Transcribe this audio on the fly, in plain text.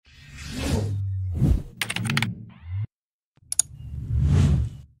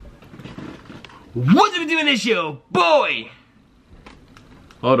What's up doing this show, boy?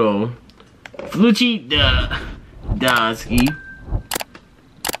 Hold on. FloochieThaDon.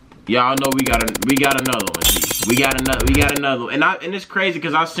 Y'all know we got another one. We got another one. And it's crazy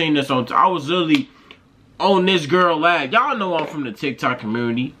because I seen this on I was literally on this girl live. Y'all know I'm from the TikTok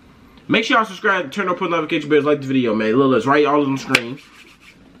community. Make sure y'all subscribe, turn on post notification bells, like the video, man. Look, it's right all on the screen.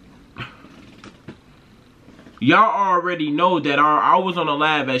 Y'all already know that I was on a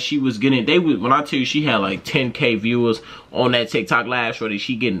live as she was getting, when I tell you she had like 10K viewers on that TikTok live, shorty,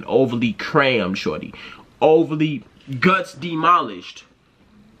 she getting overly crammed, shorty. Overly guts demolished.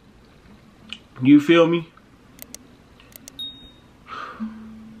 You feel me?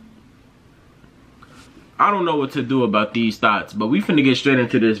 I don't know what to do about these thoughts, but we finna get straight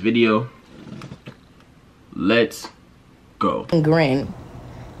into this video. Let's go. Grin.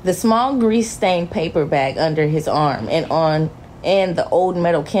 The small grease-stained paper bag under his arm and the old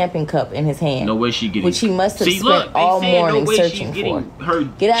metal camping cup in his hand. No way she getting, which he must have spent all morning searching for.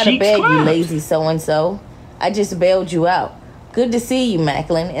 Get out of bed, you lazy so-and-so. I just bailed you out. Good to see you,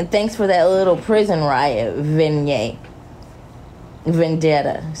 Macklin, and thanks for that little prison riot,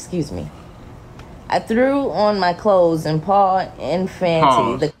 vendetta, excuse me. I threw on my clothes and paw and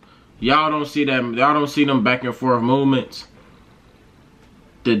fancy. Y'all don't see them. Y'all don't see them back and forth movements.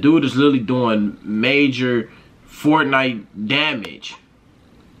 The dude is literally doing major Fortnite damage.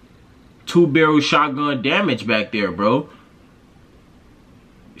 2-barrel shotgun damage back there, bro.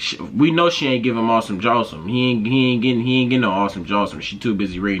 We know she ain't give him awesome jawsome. He ain't getting no awesome jawsome. She too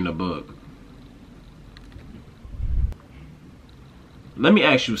busy reading the book. Let me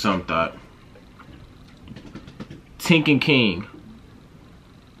ask you something, Thought. Tink and King.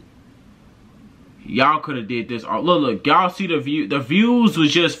 Y'all could have did this. Look, y'all see the view. The views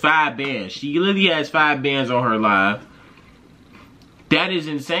was just 5 bands. She literally has 5 bands on her live. That is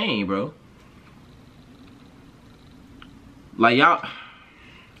insane, bro. Like, y'all,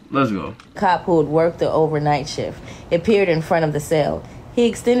 let's go. Cop who had worked the overnight shift appeared in front of the cell. He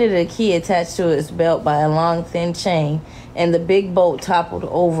extended a key attached to his belt by a long, thin chain, and the big bolt toppled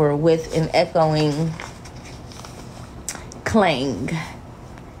over with an echoing clang.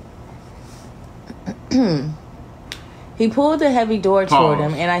 He pulled the heavy door toward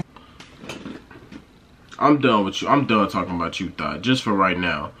him, and I'm done with you. I'm done talking about you, Thought. Just for right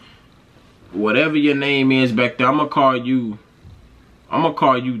now. Whatever your name is back there, I'm gonna call you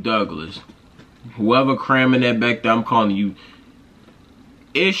Douglas. Whoever cramming that back there, I'm calling you.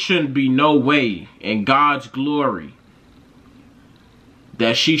 It shouldn't be no way in God's glory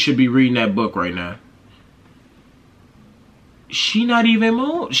that she should be reading that book right now. She not even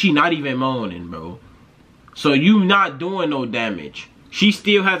moaning, bro. So you not doing no damage. She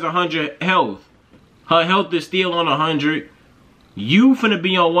still has 100 health. Her health is still on 100. You finna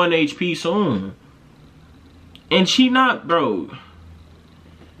be on 1 HP soon. And she not, bro.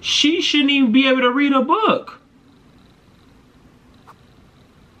 She shouldn't even be able to read a book.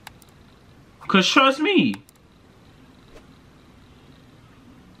 Cause trust me.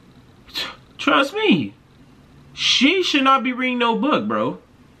 Trust me. She should not be reading no book, bro.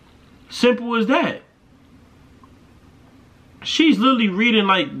 Simple as that. She's literally reading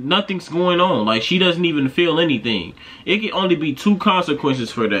like nothing's going on. Like she doesn't even feel anything. It can only be 2 consequences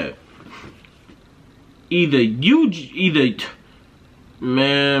for that. Either you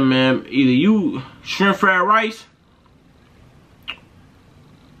shrimp fried rice,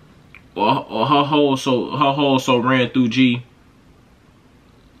 or her whole soul ran through G.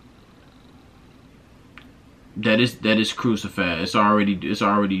 That is crucified. It's already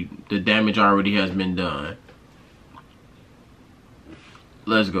the damage already has been done.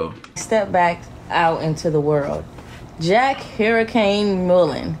 Let's go. Step back out into the world. Jack Hurricane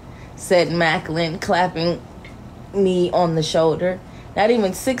Mullen, said Macklin, clapping me on the shoulder. Not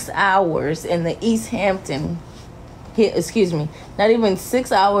even 6 hours in the East Hampton. Not even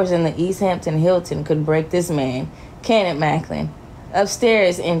 6 hours in the East Hampton Hilton could break this man. Can it, Macklin?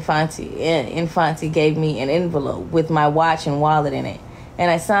 Upstairs, Infante gave me an envelope with my watch and wallet in it,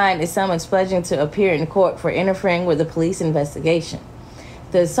 and I signed a summons pledging to appear in court for interfering with the police investigation.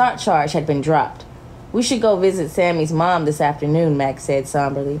 The assault charge had been dropped. We should go visit Sammy's mom this afternoon, Max said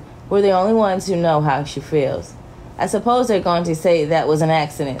somberly. We're the only ones who know how she feels. I suppose they're going to say that was an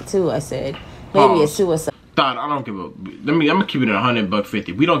accident, too, I said. Maybe a suicide. Thought, I don't give a... I'm going to keep it at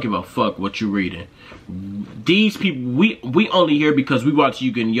 $100.50. We don't give a fuck what you reading. These people, we only here because we watch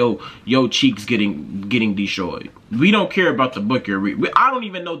you getting your cheeks getting destroyed. We don't care about the book you're reading. I don't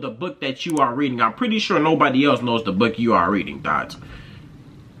even know the book that you are reading. I'm pretty sure nobody else knows the book you are reading, Dot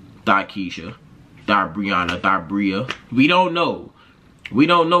Keisha, Dot Brianna, Dot Bria. We don't know. We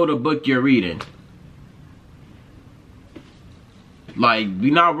don't know the book you're reading. Like, we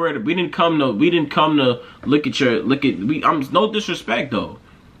not worried. We didn't come to look at your no disrespect though.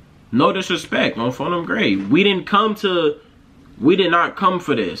 No disrespect on phone them grave. We did not come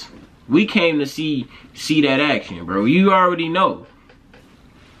for this. We came to see that action, bro. You already know.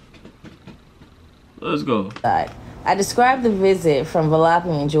 Let's go. I described the visit from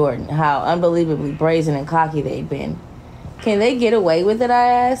Valapi and Jordan, how unbelievably brazen and cocky they'd been. Can they get away with it, I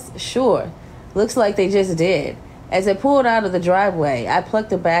asked. Sure. Looks like they just did. As I pulled out of the driveway, I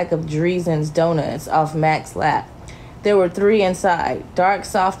plucked a bag of Dreezen's donuts off Mac's lap. There were 3 inside, dark,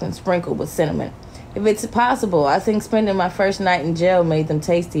 soft, and sprinkled with cinnamon. If it's possible, I think spending my first night in jail made them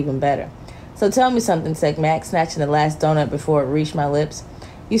taste even better. So tell me something, said Mac, snatching the last donut before it reached my lips.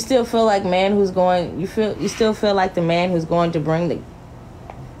 You still feel like you still feel like the man who's going to bring the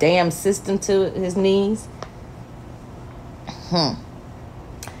damn system to his knees?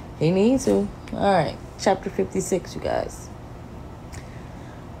 He needs to. Alright. Chapter 56, you guys.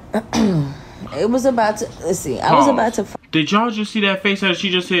 It was about to, let's see, I was about to... Did y'all just see that face that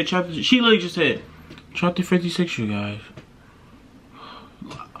she just said, she literally just said, chapter 56, you guys.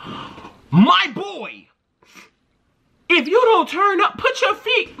 My boy! If you don't turn up, put your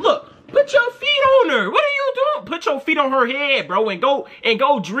feet on her. What are you doing? Put your feet on her head, bro, and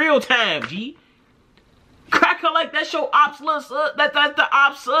go drill time, G. Crack her like that's your ops sister. That's the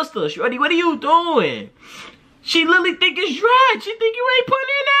ops sister, shorty. What are you doing? She literally think it's dry. She think you ain't putting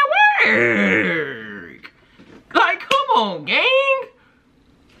in that work. Like, come on, gang.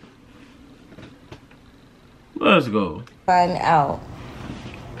 Let's go. Find out.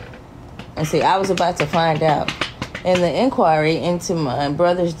 And see, I was about to find out. And the inquiry into my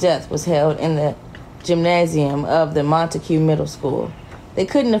brother's death was held in the gymnasium of the Montague Middle School. They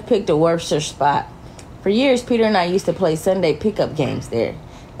couldn't have picked a worse spot. For years, Peter and I used to play Sunday pickup games there.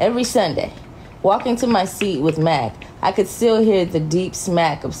 Every Sunday. Walking to my seat with Mac, I could still hear the deep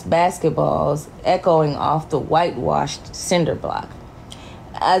smack of basketballs echoing off the whitewashed cinder block.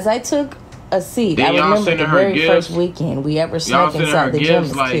 As I took a seat, I remember the very first weekend we ever snuck inside the gym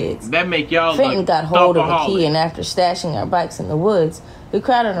as kids. That make y'all Fenton got hold of a key, and after stashing our bikes in the woods, we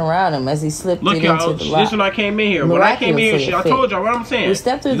crowded around him as he slipped it into the lock. This when I came in here. When I came in here, I told y'all what I'm saying. We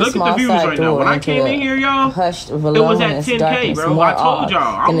stepped through the small side door when I came in here, y'all, hushed, voluminous darkness, more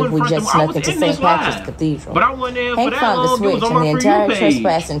awe than if we just snuck into St. Patrick's Cathedral. But I went in Hank found the switch, and the entire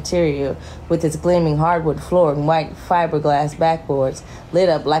trespass interior, with its gleaming hardwood floor and white fiberglass backboards, lit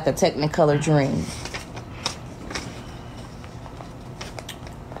up like a Technicolor dream.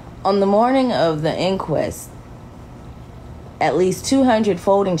 On the morning of the inquest, at least 200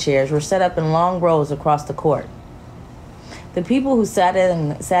 folding chairs were set up in long rows across the court. The people who sat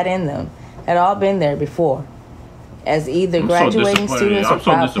in them had all been there before, as either graduating students or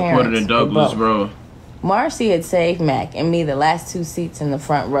proud parents. Douglas, bro. Marcy had saved Mac and me the last 2 seats in the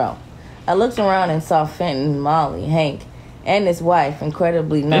front row. I looked around and saw Fenton, Molly, Hank, and his wife,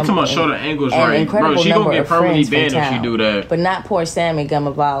 incredibly number. They talking about show the angles right, bro. She gonna get permanently banned if she do that. But not poor Sammy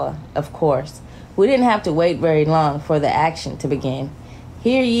Gumavala, of course. We didn't have to wait very long for the action to begin.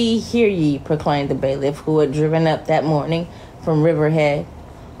 Hear ye, proclaimed the bailiff who had driven up that morning from Riverhead.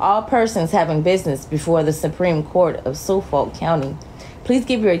 All persons having business before the Supreme Court of Suffolk County, please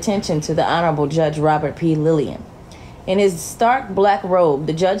give your attention to the Honorable Judge Robert P. Lillian. In his stark black robe,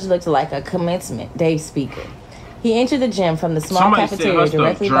 the judge looked like a commencement day speaker. He entered the gym from the small cafeteria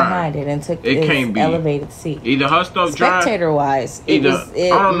directly behind it and took his elevated seat. Either her stuff dry. Spectator-wise, it may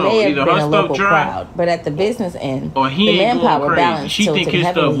have been a local crowd, but at the business end, the manpower balance tilted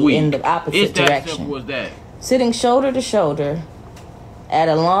heavily in the opposite direction. Sitting shoulder to shoulder at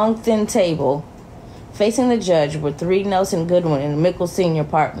a long, thin table, facing the judge were 3 Nelson Goodwin and Mickle Sr.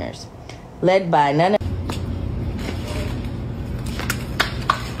 partners, led by none of...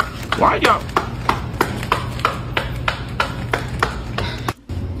 Why y'all...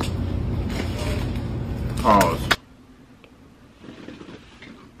 Pause.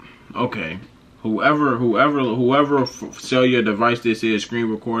 Okay. Whoever cellular device this is screen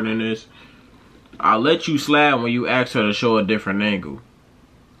recording this, I'll let you slide when you ask her to show a different angle.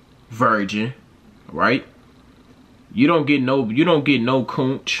 Virgin, right? You don't get no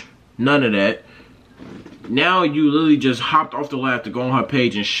coonch, none of that. Now you literally just hopped off the lap to go on her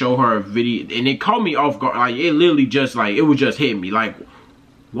page and show her a video, and it caught me off guard. Like, it literally just, like, it would just hit me. Like,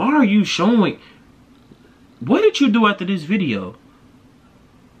 why are you showing? What did you do after this video?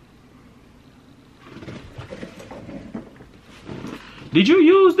 Did you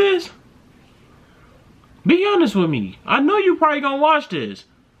use this? Be honest with me. I know you probably gonna watch this.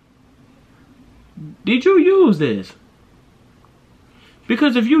 Did you use this?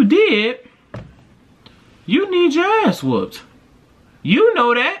 Because if you did, you need your ass whooped. You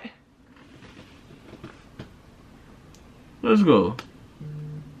know that. Let's go.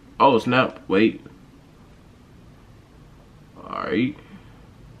 Oh, snap. Wait. Alright.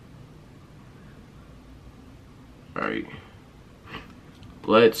 Alright.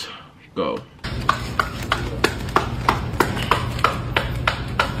 Let's go.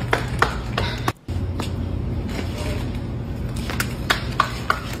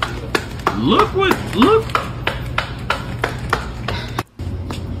 Look.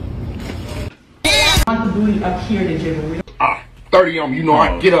 Up here to Jimmy. 30 on me, you know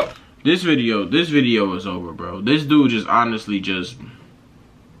I get up. This video is over, bro. This dude just honestly just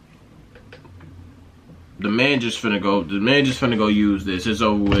the man just finna go use this. It's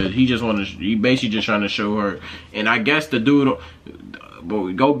over with. He basically just trying to show her. And I guess the dude, but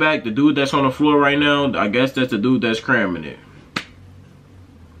we go back, the dude that's on the floor right now, I guess that's the dude that's cramming it.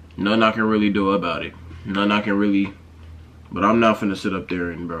 Nothing I can really do about it. Nothing I can really. But I'm not finna sit up there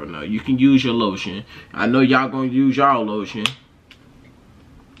and, bro, no. You can use your lotion. I know y'all gonna use y'all lotion.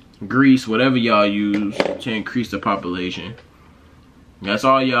 Grease, whatever y'all use to increase the population. That's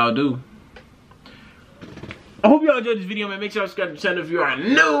all y'all do. I hope y'all enjoyed this video, man. Make sure y'all subscribe to the channel if you are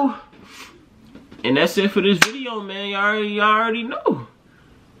new. And that's it for this video, man. Y'all already know.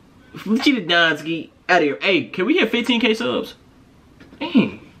 FloochieThaDon out of here. Hey, can we hit 15K subs?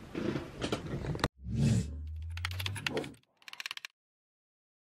 Dang.